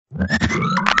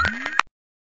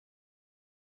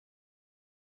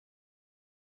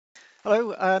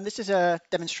Hello, this is a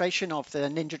demonstration of the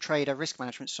NinjaTrader Risk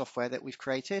Management software that we've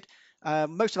created.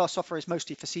 Most of our software is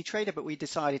mostly for CTrader, but we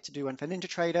decided to do one for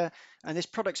NinjaTrader. And this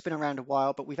product's been around a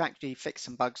while, but we've actually fixed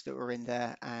some bugs that were in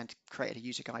there and created a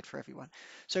user guide for everyone.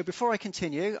 So before I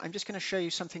continue, I'm just going to show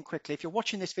you something quickly. If you're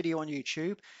watching this video on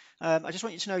YouTube, I just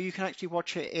want you to know you can actually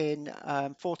watch it in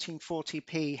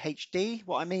 1440p HD.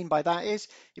 What I mean by that is,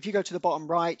 if you go to the bottom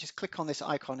right, just click on this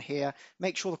icon here,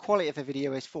 make sure the quality of the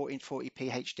video is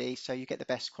 1440p HD so you get the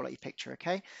best quality picture,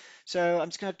 okay? So I'm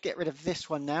just going to get rid of this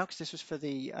one now because this was for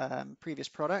the previous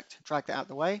product, drag that out of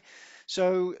the way.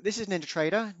 So this is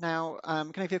NinjaTrader. Now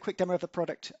I'm going to give you a quick demo of the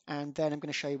product and then I'm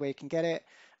going to show you where you can get it.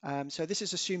 So this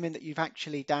is assuming that you've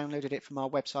actually downloaded it from our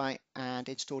website and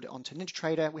installed it onto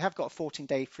NinjaTrader. We have got a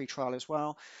 14-day free trial as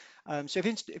well. So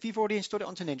if you've already installed it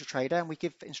onto NinjaTrader, and we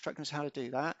give instructions how to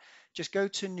do that, just go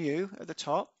to New at the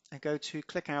top and go to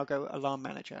Click Algo Alarm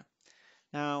Manager.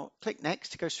 Now click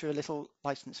Next. It goes through a little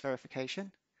license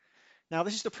verification. Now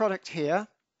this is the product here.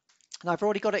 And I've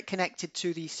already got it connected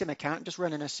to the SIM account. I'm just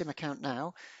running a SIM account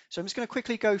now. So I'm just going to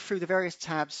quickly go through the various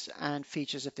tabs and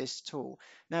features of this tool.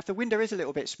 Now, if the window is a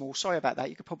little bit small, sorry about that.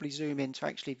 You could probably zoom in to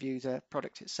actually view the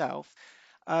product itself.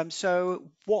 So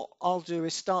what I'll do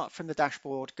is start from the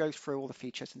dashboard, go through all the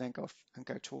features, and then go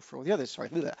talk through all the others. Sorry.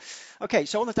 Okay,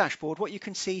 so on the dashboard, what you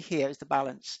can see here is the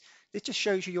balance. This just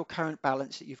shows you your current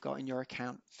balance that you've got in your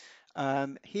account.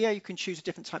 Here you can choose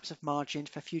different types of margin.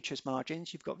 For futures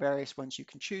margins, you've got various ones you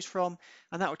can choose from,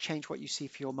 and that will change what you see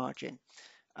for your margin.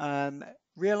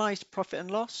 Realized profit and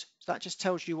loss, so that just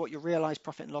tells you what your realized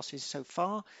profit and loss is so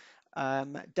far.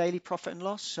 Daily profit and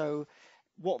loss, so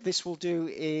what this will do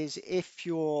is if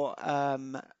you've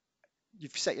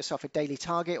set yourself a daily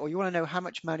target or you want to know how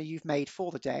much money you've made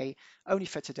for the day, only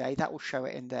for today, that will show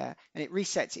it in there. And it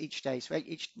resets each day. So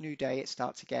each new day, it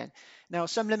starts again. Now,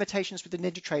 some limitations with the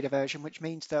NinjaTrader version, which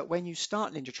means that when you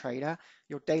start NinjaTrader,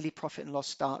 your daily profit and loss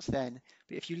starts then.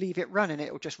 But if you leave it running,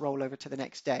 it will just roll over to the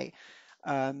next day.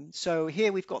 So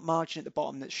here we've got margin at the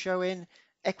bottom that's showing.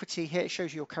 Equity here, it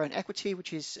shows you your current equity,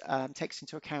 which is takes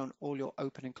into account all your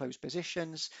open and closed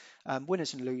positions,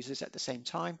 winners and losers at the same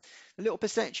time. The little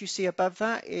percentage you see above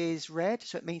that is red,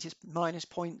 so it means it's minus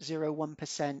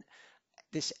 0.01%.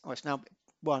 This, oh, it's now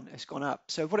 1, it's gone up.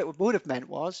 So what it would have meant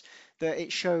was that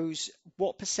it shows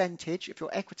what percentage of your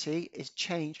equity is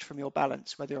changed from your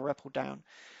balance, whether you're up or down.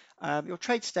 Your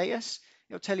trade status,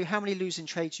 it'll tell you how many losing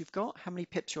trades you've got, how many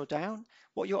pips you're down,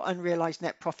 what your unrealized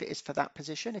net profit is for that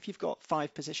position. If you've got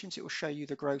 5 positions, it will show you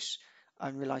the gross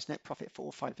unrealized net profit for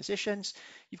all 5 positions.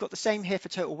 You've got the same here for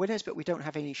total winners, but we don't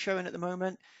have any showing at the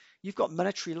moment. You've got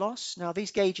monetary loss. Now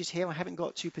these gauges here, I haven't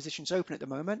got 2 positions open at the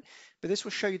moment, but this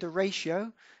will show you the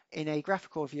ratio in a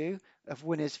graphical view of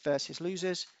winners versus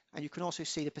losers. And you can also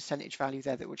see the percentage value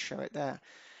there that would show it there.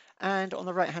 And on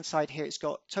the right hand side here, it's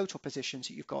got total positions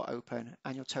that you've got open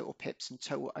and your total pips and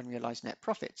total unrealized net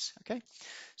profits. Okay,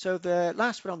 so the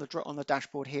last one on the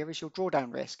dashboard here is your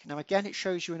drawdown risk. Now again, it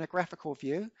shows you in a graphical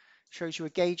view, shows you a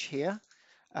gauge here,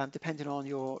 depending on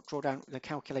your drawdown, the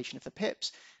calculation of the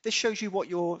pips. This shows you what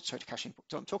your, sorry to cash in,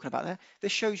 what I'm talking about there.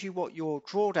 This shows you what your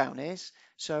drawdown is.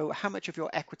 So how much of your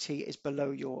equity is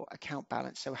below your account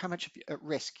balance. So how much at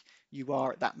risk you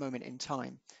are at that moment in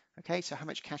time. Okay, so how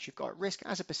much cash you've got at risk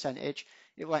as a percentage,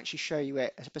 it will actually show you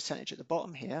it as a percentage at the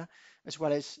bottom here, as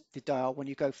well as the dial. When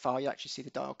you go far, you actually see the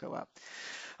dial go up.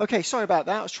 Okay, sorry about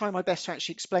that. I was trying my best to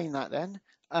actually explain that then.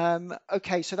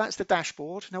 Okay, so that's the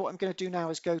dashboard. Now what I'm going to do now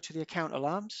is go to the account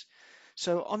alarms.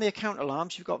 So on the account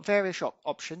alarms, you've got various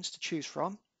options to choose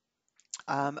from.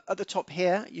 At the top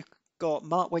here, you've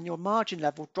got when your margin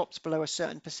level drops below a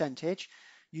certain percentage,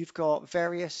 you've got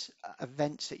various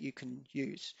events that you can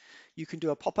use. You can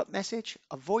do a pop-up message,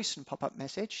 a voice and pop-up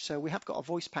message. So we have got a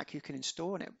voice pack you can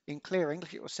install, and in clear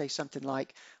English, it will say something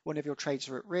like one of your trades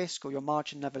are at risk, or your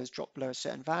margin level has dropped below a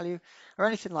certain value, or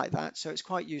anything like that. So it's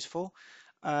quite useful.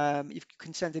 You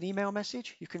can send an email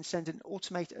message. You can send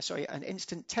an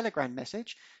instant Telegram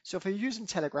message. So if you're using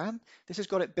Telegram, this has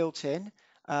got it built in,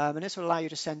 and this will allow you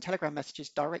to send Telegram messages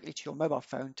directly to your mobile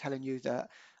phone, telling you that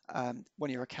one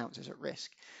of your accounts is at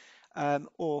risk,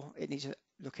 or it needs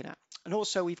looking at. And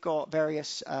also we've got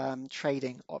various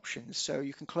trading options. So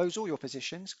you can close all your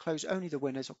positions, close only the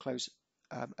winners, or close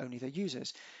only the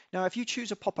users. Now, if you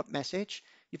choose a pop-up message,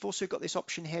 you've also got this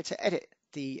option here to edit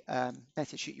the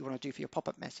message that you want to do for your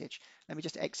pop-up message. Let me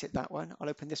just exit that one. I'll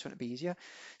open this one, it'll be easier.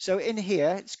 So in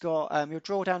here, it's got your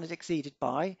drawdown is exceeded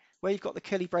by, where you've got the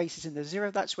curly braces and the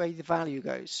 0, that's where the value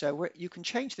goes. So you can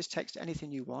change this text to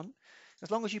anything you want.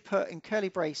 As long as you put in curly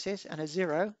braces and a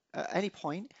 0 at any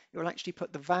point, it will actually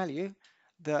put the value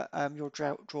that your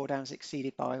drawdown is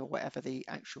exceeded by, or whatever the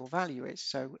actual value is.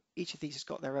 So each of these has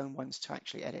got their own ones to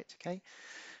actually edit, okay?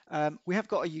 We have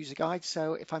got a user guide,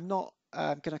 so if I'm not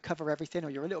going to cover everything, or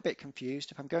you're a little bit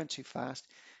confused, if I'm going too fast,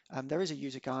 there is a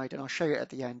user guide, and I'll show you it at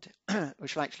the end,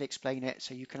 which will actually explain it,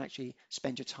 so you can actually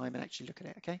spend your time and actually look at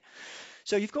it, okay?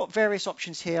 So you've got various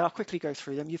options here. I'll quickly go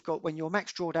through them. You've got when your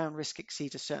max drawdown risk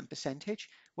exceeds a certain percentage,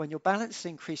 when your balance is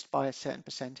increased by a certain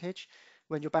percentage,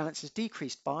 when your balance is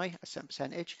decreased by a certain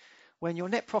percentage, when your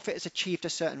net profit has achieved a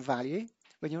certain value,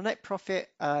 when your net profit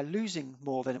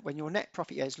when your net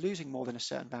profit is losing more than a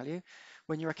certain value,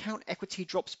 when your account equity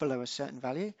drops below a certain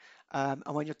value,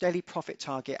 and when your daily profit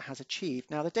target has achieved.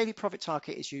 Now, the daily profit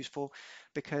target is useful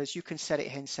because you can set it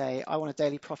here and say, I want a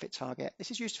daily profit target.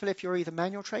 This is useful if you're either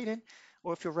manual trading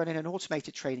or if you're running an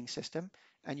automated trading system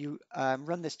and you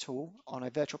run this tool on a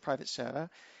virtual private server.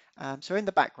 So in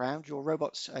the background,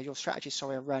 your strategists,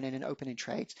 are running and opening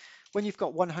trades. When you've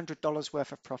got $100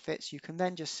 worth of profits, you can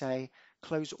then just say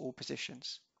close all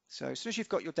positions. So as soon as you've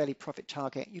got your daily profit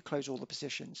target, you close all the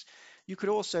positions. You could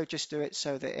also just do it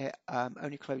so that it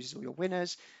only closes all your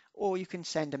winners, or you can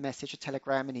send a message, a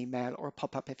telegram, an email, or a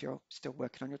pop-up if you're still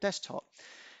working on your desktop.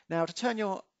 Now to turn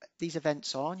these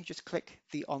events on, you just click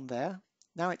the on there.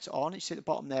 Now it's on. You see at the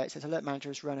bottom there, it says Alert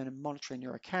Manager is running and monitoring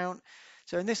your account.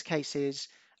 So in this case you've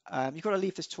got to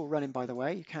leave this tool running, by the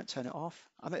way. You can't turn it off.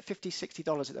 I'm at $50,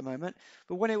 $60 at the moment,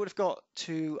 but when it would have got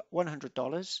to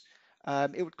 $100,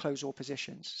 it would close all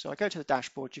positions. So I go to the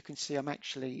dashboard, you can see I'm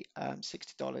actually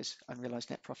 $60 unrealized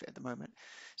net profit at the moment.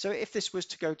 So if this was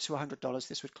to go to $100,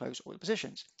 this would close all the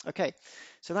positions. Okay,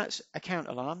 so that's account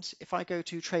alarms. If I go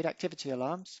to trade activity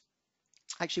alarms,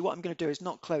 actually what I'm going to do is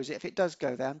not close it. If it does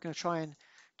go there, I'm going to try and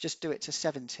just do it to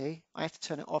 70. I have to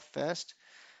turn it off first.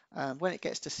 When it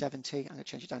gets to 70, I'm going to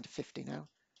change it down to 50 now.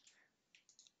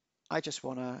 I just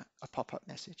want a pop-up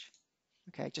message.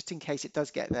 Okay, just in case it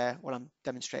does get there while I'm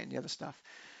demonstrating the other stuff.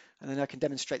 And then I can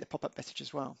demonstrate the pop-up message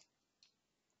as well.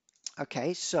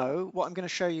 Okay, so what I'm going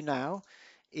to show you now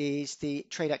is the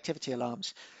trade activity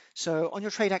alarms. So on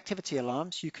your trade activity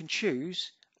alarms, you can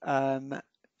choose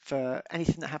for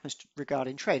anything that happens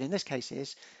regarding trade. In this case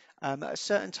is at a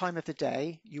certain time of the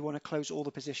day, you want to close all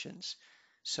the positions.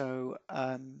 So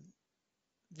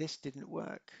this didn't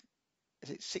work. Is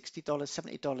it $60,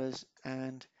 $70,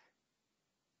 and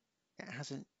it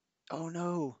hasn't. Oh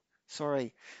no,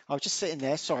 sorry. I was just sitting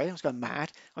there. Sorry, I was going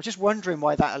mad. I was just wondering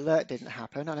why that alert didn't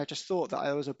happen, and I just thought that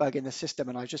there was a bug in the system,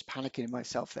 and I was just panicking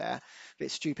myself there. A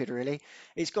bit stupid, really.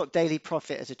 It's got daily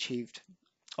profit as achieved.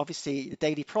 Obviously, the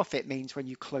daily profit means when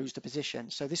you close the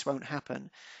position, so this won't happen.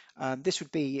 This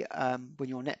would be when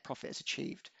your net profit is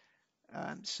achieved.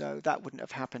 So that wouldn't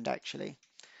have happened actually.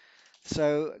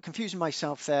 So confusing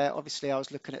myself there, obviously I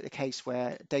was looking at the case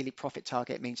where daily profit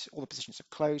target means all the positions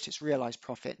are closed. It's realized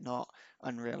profit, not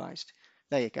unrealized.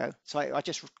 There you go. So I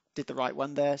just did the right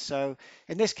one there. So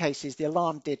in this case, the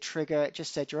alarm did trigger. It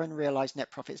just said your unrealized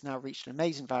net profit has now reached an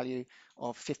amazing value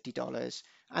of $50.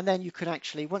 And then you can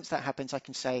actually, once that happens, I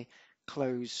can say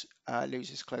close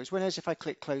losers, close winners. If I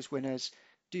click close winners,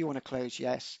 do you want to close?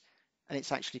 Yes. And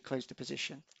it's actually closed the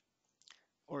position,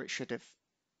 or it should have.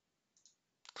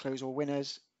 Close all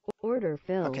winners. Order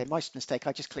filled. Okay, my mistake.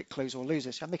 I just clicked close all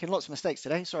losers. I'm making lots of mistakes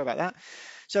today. Sorry about that.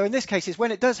 So in this case, is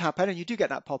when it does happen and you do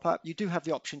get that pop-up, you do have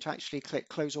the option to actually click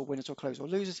close all winners or close all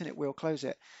losers, and it will close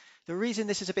it. The reason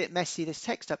this is a bit messy, this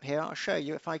text up here, I'll show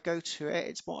you. If I go to it,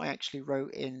 it's what I actually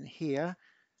wrote in here.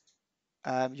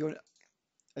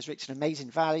 Has reached an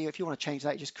amazing value. If you want to change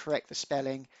that, you just correct the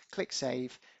spelling, click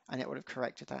save, and it would have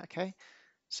corrected that, okay?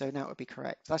 So now it would be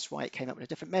correct. That's why it came up with a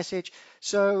different message.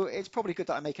 So it's probably good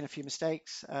that I'm making a few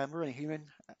mistakes. We're only human.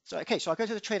 So okay, so I'll go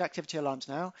to the trade activity alarms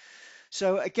now.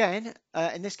 So again,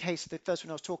 in this case, the first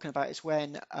one I was talking about is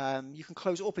when you can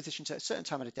close all positions at a certain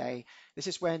time of the day. This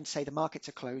is when, say, the markets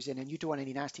are closing and you don't want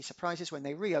any nasty surprises when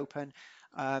they reopen.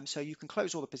 So you can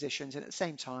close all the positions, and at the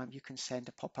same time, you can send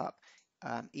a pop-up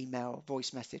email,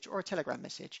 voice message, or a telegram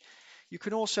message. You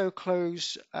can also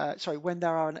close, when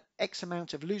there are an X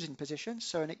amount of losing positions.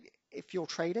 So if you're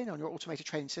trading on your automated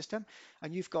trading system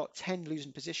and you've got 10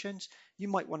 losing positions, you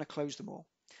might want to close them all.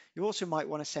 You also might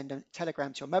want to send a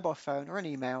telegram to your mobile phone or an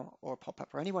email or a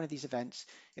pop-up or any one of these events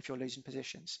if you're losing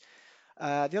positions. The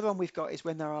other one we've got is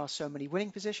when there are so many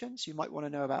winning positions. You might want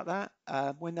to know about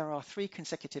that. When there are 3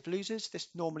 consecutive losers, this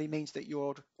normally means that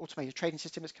your automated trading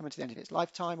system is coming to the end of its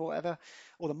lifetime or whatever,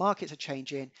 or the markets are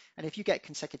changing. And if you get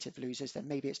consecutive losers, then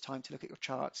maybe it's time to look at your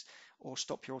charts or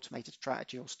stop your automated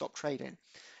strategy or stop trading.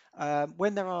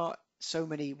 When there are so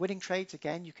many winning trades,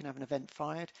 again, you can have an event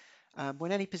fired.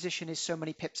 When any position is so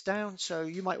many pips down, so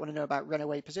you might want to know about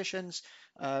runaway positions.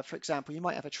 For example, you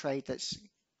might have a trade that's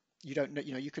you don't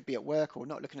know, you could be at work or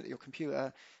not looking at your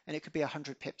computer, and it could be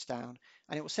 100 pips down,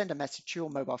 and it will send a message to your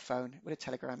mobile phone with a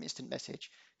Telegram instant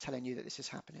message telling you that this is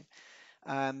happening.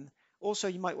 Um, Also,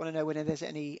 you might want to know when there's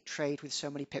any trade with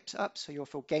so many pips up, so you're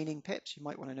for gaining pips, you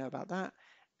might want to know about that.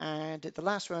 And the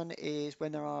last one is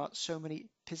when there are so many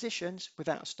positions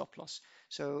without a stop loss.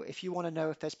 So if you want to know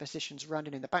if there's positions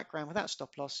running in the background without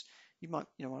stop loss, you might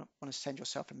want to send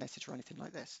yourself a message or anything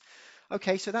like this.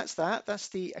 Okay, so that's that. That's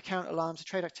the account alarms, the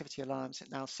trade activity alarms.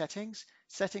 Now settings.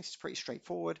 Settings is pretty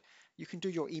straightforward. You can do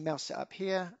your email setup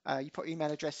here. You put your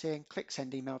email address in, click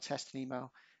send email, test an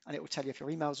email, and it will tell you if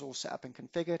your email is all set up and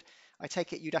configured. I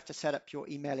take it you'd have to set up your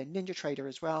email in NinjaTrader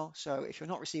as well. So if you're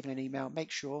not receiving an email,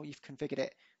 make sure you've configured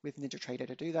it with NinjaTrader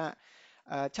to do that.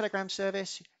 Telegram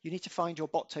service, you need to find your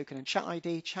bot token and chat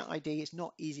ID. Chat ID is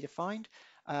not easy to find,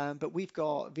 but we've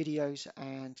got videos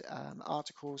and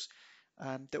articles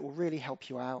that will really help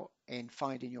you out in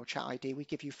finding your chat ID. We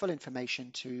give you full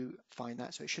information to find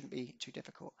that, so it shouldn't be too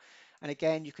difficult. And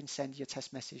again, you can send your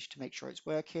test message to make sure it's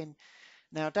working.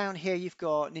 Now down here you've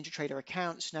got NinjaTrader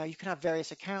accounts. Now you can have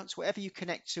various accounts. Whatever you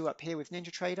connect to up here with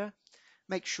NinjaTrader,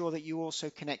 make sure that you also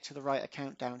connect to the right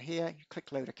account down here. You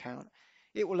click load account.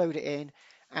 It will load it in.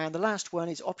 And the last one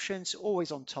is options,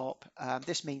 always on top.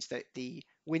 This means that the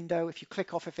window, if you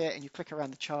click off of it and you click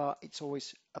around the chart, it's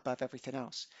always above everything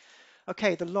else.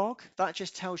 Okay, the log, that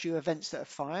just tells you events that are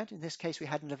fired. In this case, we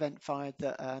had an event fired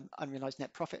that unrealized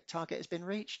net profit target has been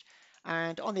reached.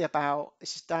 And on the about,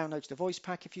 this is downloads the voice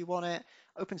pack if you want it,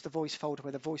 opens the voice folder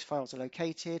where the voice files are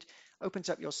located, opens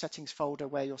up your settings folder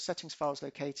where your settings files are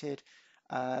located,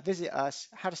 visit us,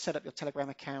 how to set up your Telegram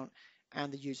account,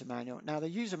 and the user manual. Now the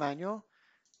user manual,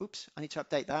 oops, I need to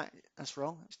update that. That's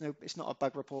wrong. It's not a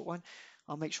bug report one.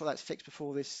 I'll make sure that's fixed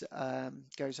before this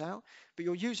goes out. But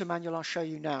your user manual, I'll show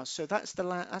you now. So that's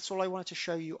all I wanted to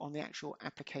show you on the actual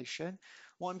application.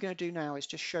 What I'm going to do now is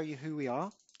just show you who we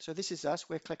are. So this is us.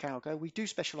 We're ClickAlgo. We do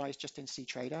specialize just in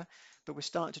CTrader, but we're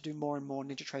starting to do more and more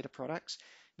NinjaTrader products.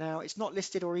 Now, it's not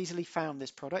listed or easily found, this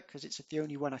product, because it's the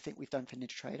only one I think we've done for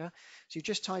NinjaTrader. So you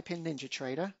just type in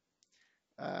NinjaTrader,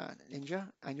 Ninja,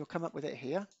 and you'll come up with it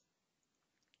here.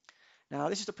 Now,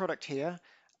 this is the product here.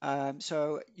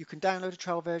 So you can download a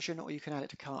trial version or you can add it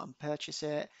to cart and purchase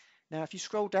it. Now, if you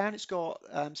scroll down, it's got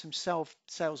some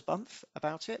sales bump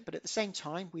about it, but at the same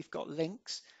time, we've got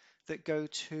links that go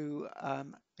to a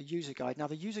user guide. Now,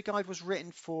 the user guide was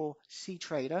written for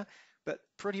CTrader, but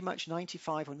pretty much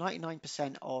 95 or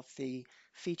 99% of the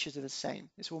features are the same.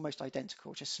 It's almost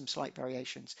identical, just some slight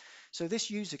variations. So this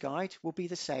user guide will be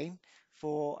the same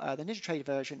for the NinjaTrader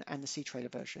version and the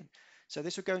CTrader version. So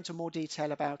this will go into more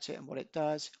detail about it and what it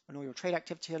does and all your trade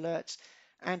activity alerts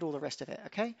and all the rest of it.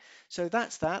 Okay, so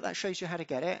that's that. That shows you how to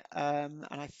get it. And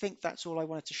I think that's all I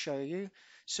wanted to show you.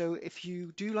 So if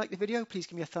you do like the video, please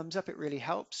give me a thumbs up. It really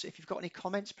helps. If you've got any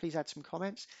comments, please add some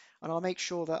comments. And I'll make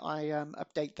sure that I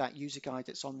update that user guide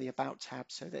that's on the About tab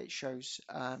so that it shows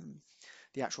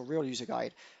the actual real user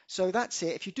guide. So that's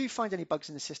it. If you do find any bugs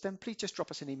in the system, please just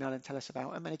drop us an email and tell us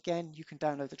about them. And again, you can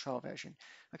download the trial version.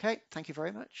 Okay, thank you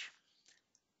very much.